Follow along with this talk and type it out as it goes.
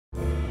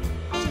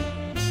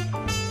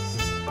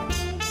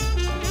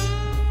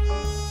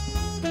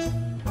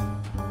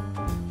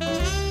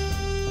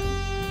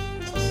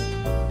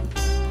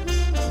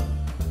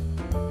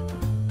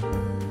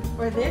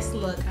this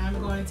look,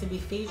 I'm going to be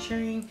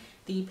featuring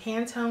the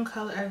Pantone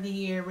Color of the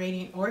Year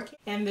Radiant Orchid.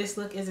 And this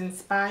look is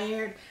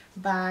inspired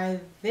by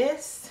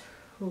this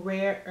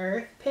Rare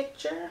Earth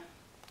picture.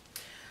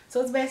 So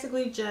it's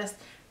basically just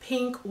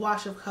pink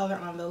wash of color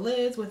on the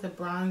lids with a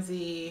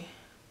bronzy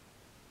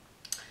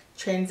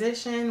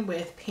transition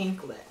with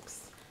pink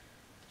lips.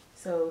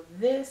 So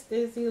this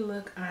is the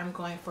look I'm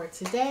going for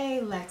today.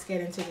 Let's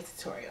get into the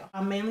tutorial.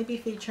 I'll mainly be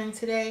featuring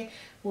today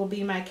will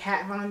be my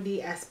Kat Von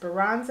D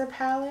Esperanza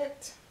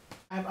palette.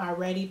 I've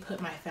already put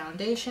my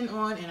foundation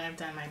on and I've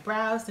done my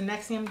brows. The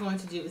next thing I'm going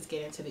to do is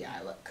get into the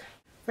eye look.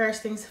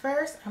 First things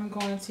first, I'm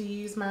going to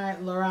use my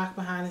Lorac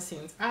Behind the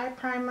Scenes Eye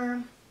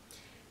Primer.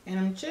 And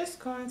I'm just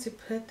going to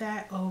put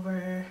that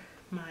over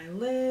my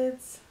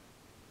lids.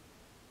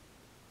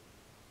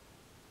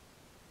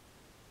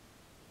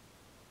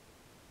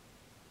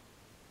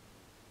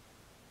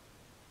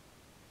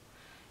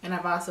 And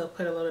I've also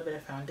put a little bit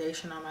of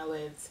foundation on my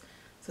lids.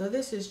 So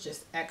this is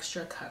just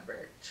extra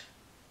coverage.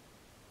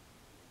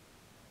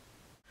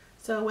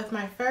 So with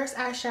my first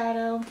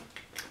eyeshadow,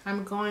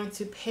 I'm going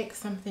to pick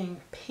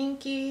something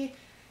pinky.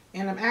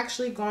 And I'm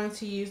actually going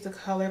to use the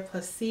color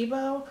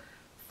Placebo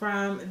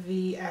from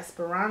the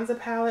Esperanza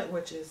palette,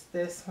 which is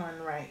this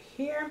one right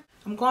here.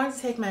 I'm going to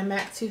take my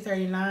MAC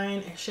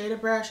 239 and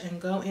shader brush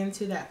and go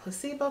into that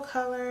Placebo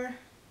color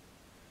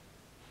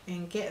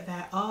and get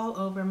that all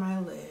over my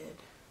lid.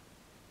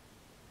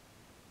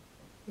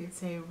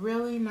 It's a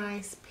really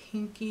nice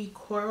pinky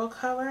coral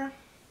color.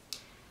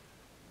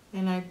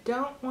 And I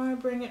don't want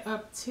to bring it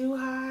up too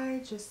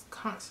high, just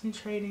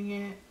concentrating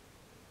it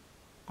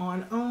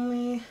on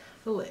only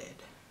the lid.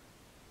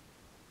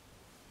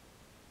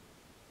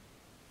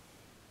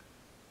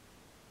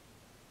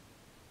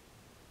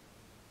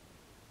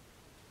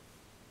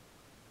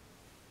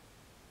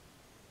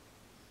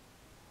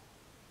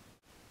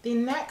 The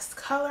next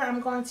color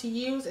I'm going to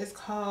use is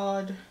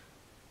called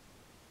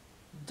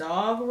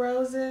Dog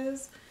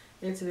Roses.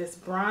 It's this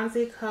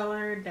bronzy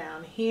color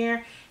down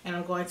here, and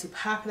I'm going to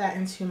pop that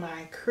into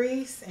my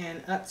crease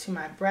and up to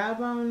my brow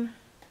bone.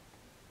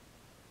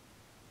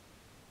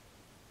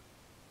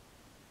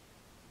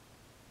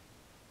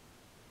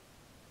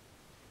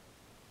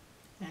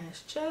 And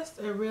it's just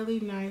a really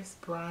nice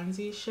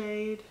bronzy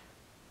shade.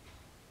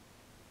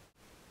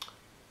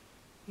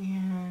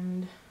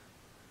 And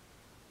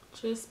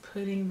just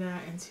putting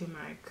that into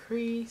my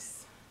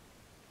crease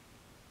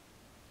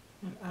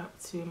and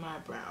up to my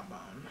brow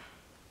bone.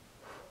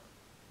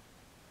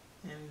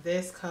 And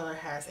this color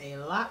has a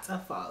lot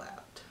of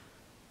fallout.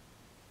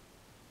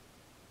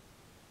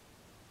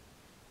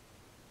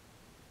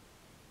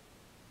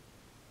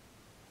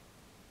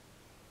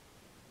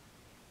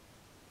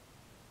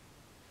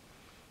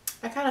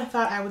 I kind of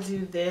thought I would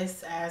do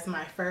this as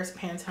my first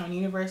Pantone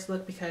Universe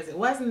look because it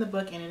was in the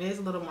book and it is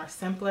a little more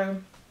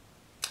simpler.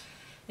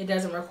 It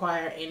doesn't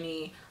require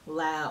any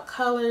loud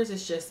colors.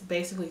 It's just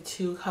basically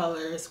two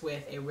colors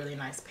with a really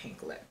nice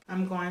pink lip.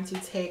 I'm going to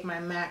take my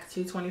MAC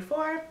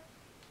 224,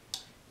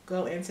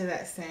 go into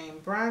that same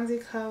bronzy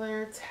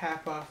color,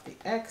 tap off the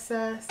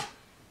excess,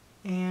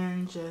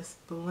 and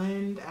just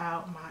blend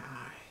out my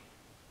eye.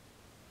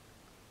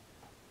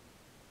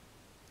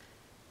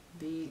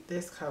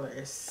 This color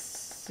is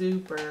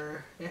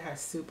super, it has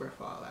super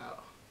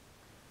fallout.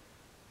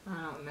 I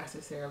don't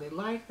necessarily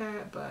like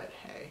that, but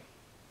hey,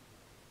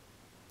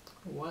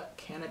 what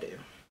can I do?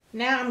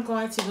 Now I'm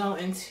going to go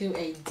into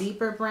a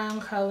deeper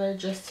brown color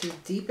just to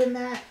deepen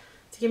that,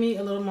 to give me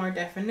a little more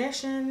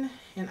definition.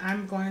 And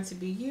I'm going to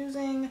be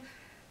using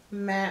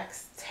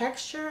MAC's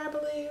Texture, I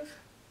believe.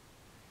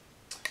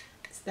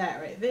 It's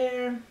that right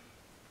there.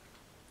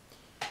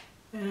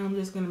 And I'm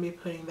just going to be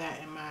putting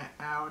that in my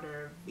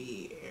outer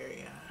V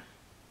area.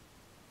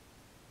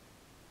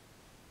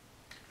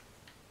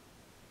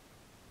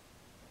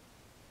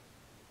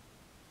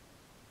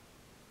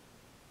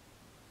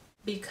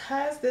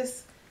 Because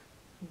this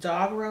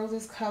Dog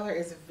Roses color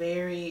is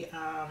very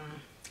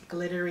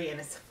glittery and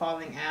it's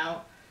falling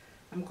out,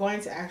 I'm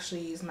going to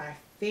actually use my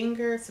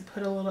finger to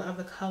put a little of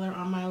the color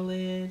on my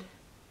lid,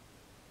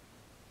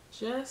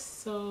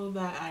 just so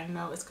that I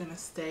know it's going to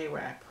stay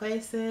where I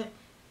place it.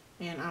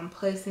 And I'm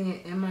placing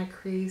it in my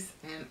crease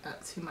and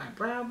up to my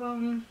brow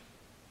bone.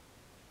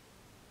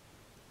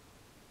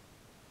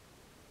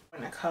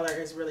 When the color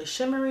is really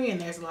shimmery and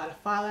there's a lot of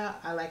fallout,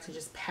 I like to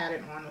just pat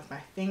it on with my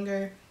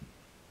finger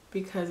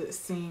because it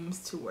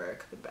seems to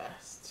work the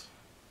best.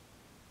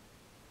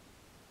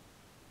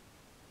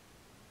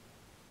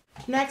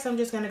 Next, I'm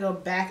just going to go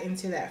back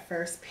into that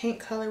first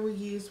pink color we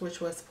used, which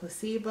was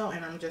Placebo,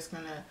 and I'm just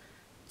going to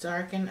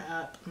darken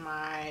up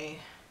my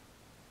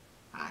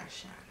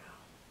eyeshadow.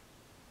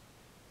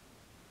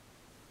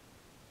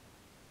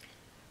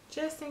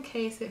 Just in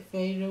case it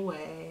faded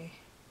away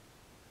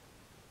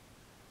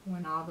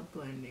when all the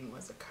blending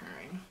was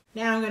occurring.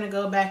 Now I'm going to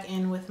go back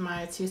in with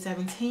my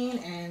 217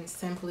 and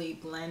simply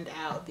blend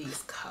out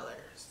these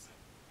colors.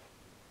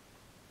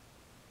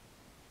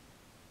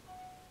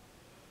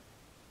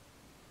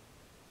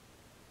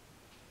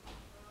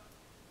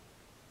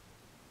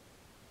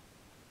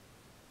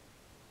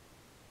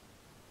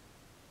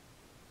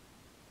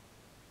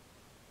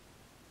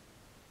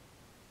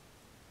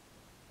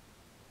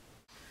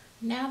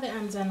 Now that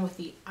I'm done with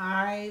the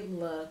eye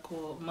look,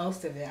 well,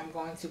 most of it, I'm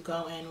going to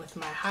go in with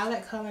my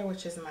highlight color,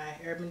 which is my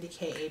Urban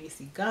Decay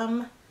ABC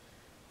Gum.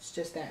 It's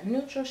just that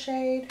neutral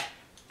shade.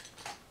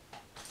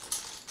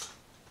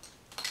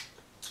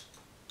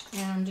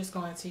 And I'm just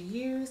going to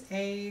use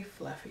a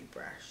fluffy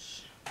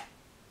brush.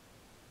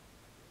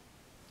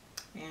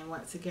 And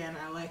once again,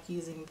 I like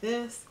using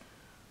this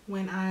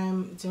when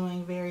I'm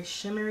doing very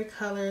shimmery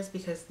colors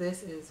because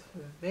this is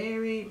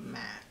very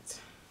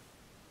matte.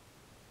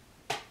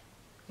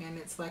 And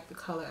it's like the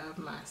color of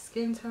my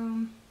skin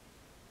tone.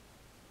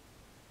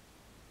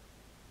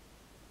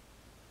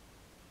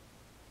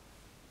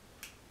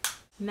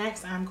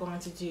 Next, I'm going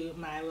to do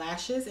my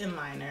lashes and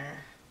liner,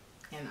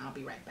 and I'll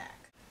be right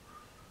back.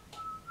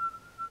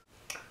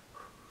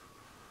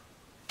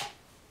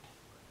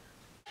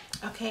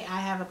 Okay,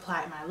 I have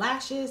applied my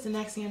lashes. The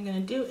next thing I'm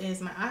going to do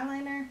is my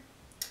eyeliner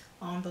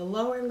on the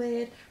lower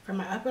lid. For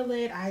my upper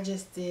lid, I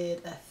just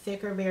did a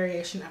thicker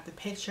variation of the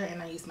picture,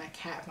 and I used my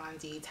Kat Von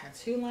D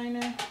tattoo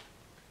liner.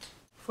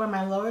 For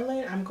my lower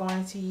lid, I'm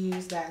going to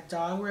use that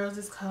Dog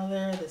Roses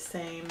color, the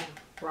same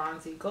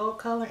bronzy gold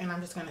color, and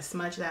I'm just going to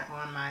smudge that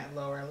on my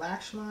lower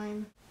lash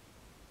line.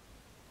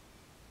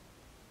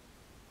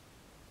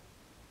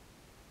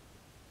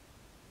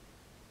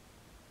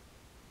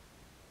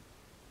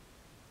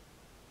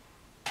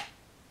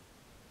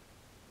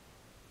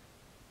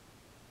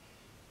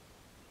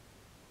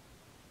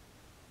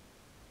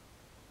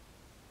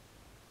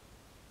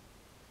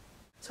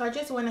 So I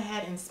just went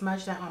ahead and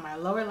smudged that on my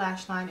lower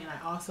lash line, and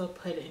I also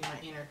put it in my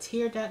inner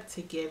tear duct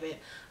to give it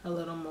a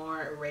little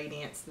more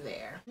radiance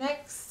there.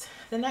 Next,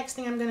 the next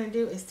thing I'm going to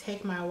do is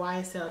take my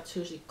YSL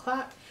Touche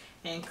Clock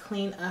and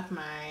clean up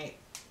my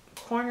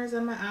corners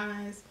of my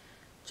eyes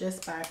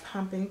just by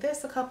pumping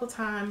this a couple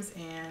times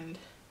and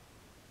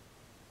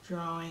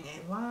drawing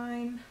a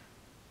line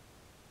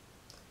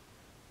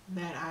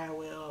that I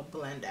will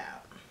blend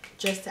out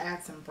just to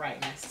add some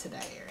brightness to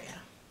that area.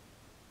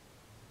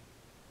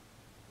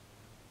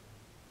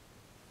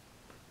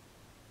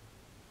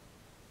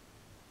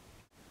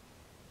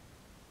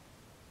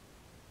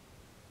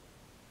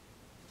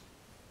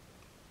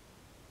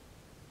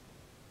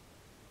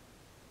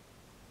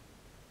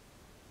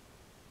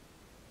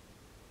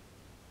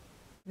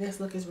 This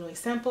look is really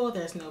simple.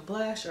 There's no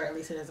blush, or at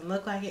least it doesn't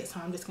look like it. So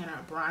I'm just going to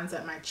bronze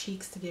up my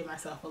cheeks to give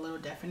myself a little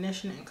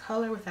definition and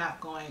color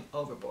without going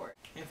overboard.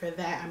 And for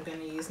that, I'm going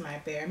to use my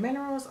Bare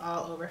Minerals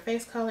All Over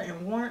Face Color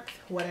and Warmth,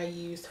 what I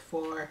used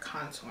for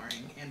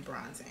contouring and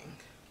bronzing.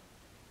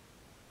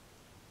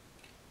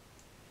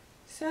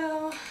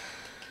 So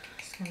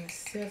just going to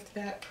sift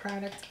that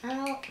product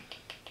out.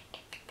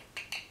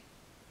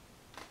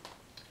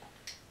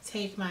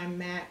 Take my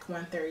MAC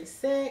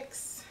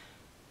 136.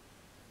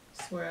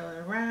 Swirl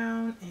it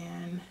around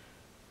and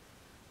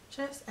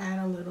just add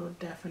a little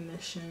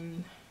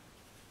definition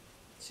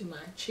to my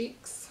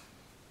cheeks.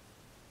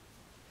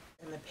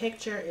 In the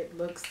picture, it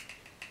looks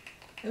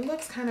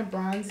kind of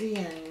bronzy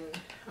and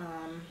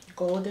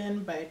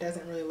golden, but it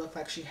doesn't really look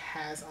like she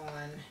has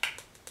on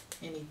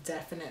any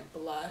definite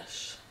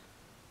blush.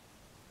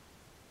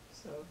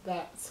 So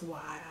that's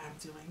why I'm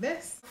doing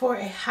this. For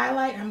a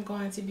highlight, I'm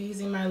going to be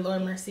using my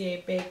Laura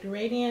Mercier Baked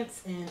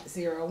Radiance in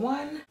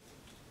 01.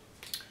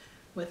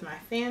 With my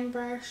fan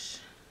brush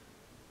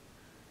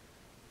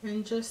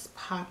and just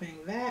popping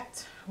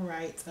that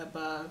right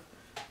above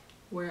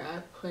where I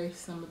place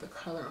some of the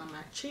color on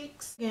my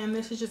cheeks. And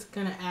this is just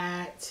going to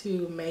add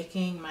to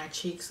making my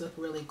cheeks look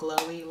really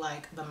glowy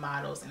like the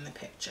models in the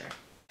picture.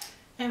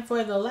 And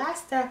for the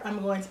last step,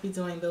 I'm going to be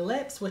doing the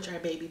lips, which are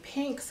baby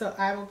pink. So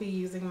I will be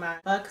using my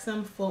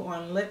Buxom Full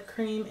On Lip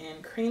Cream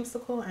in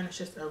Creamsicle, and it's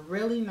just a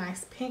really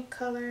nice pink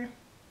color.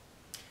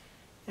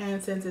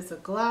 And since it's a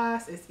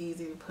gloss, it's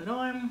easy to put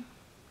on.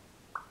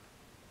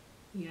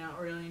 You don't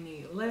really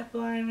need lip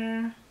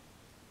liner.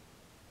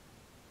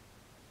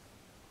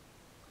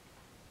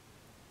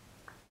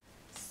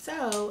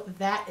 So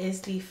that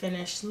is the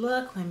finished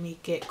look. Let me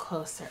get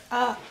closer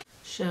up,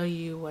 show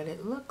you what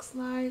it looks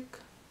like.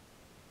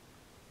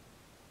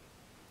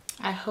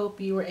 I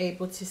hope you were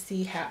able to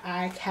see how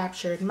I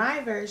captured my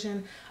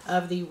version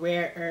of the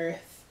Rare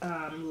Earth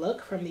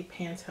look from the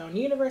Pantone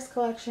Universe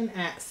collection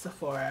at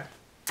Sephora.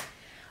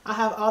 I'll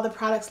have all the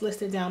products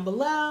listed down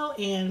below,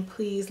 and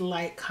please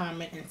like,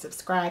 comment, and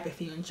subscribe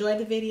if you enjoyed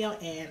the video,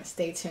 and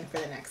stay tuned for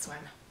the next one.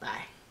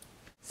 Bye.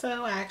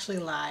 So I actually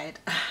lied.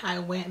 I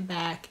went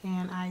back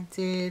and I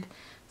did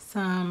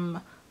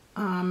some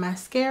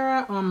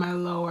mascara on my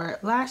lower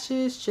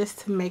lashes just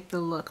to make the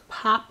look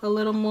pop a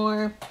little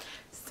more.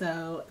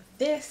 So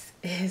this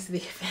is the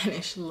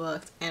finished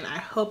look, and I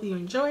hope you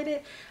enjoyed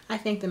it. I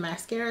think the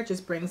mascara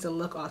just brings the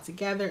look all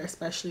together,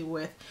 especially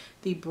with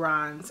the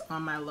bronze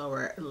on my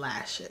lower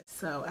lashes.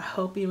 So I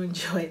hope you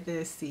enjoyed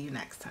this. See you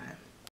next time.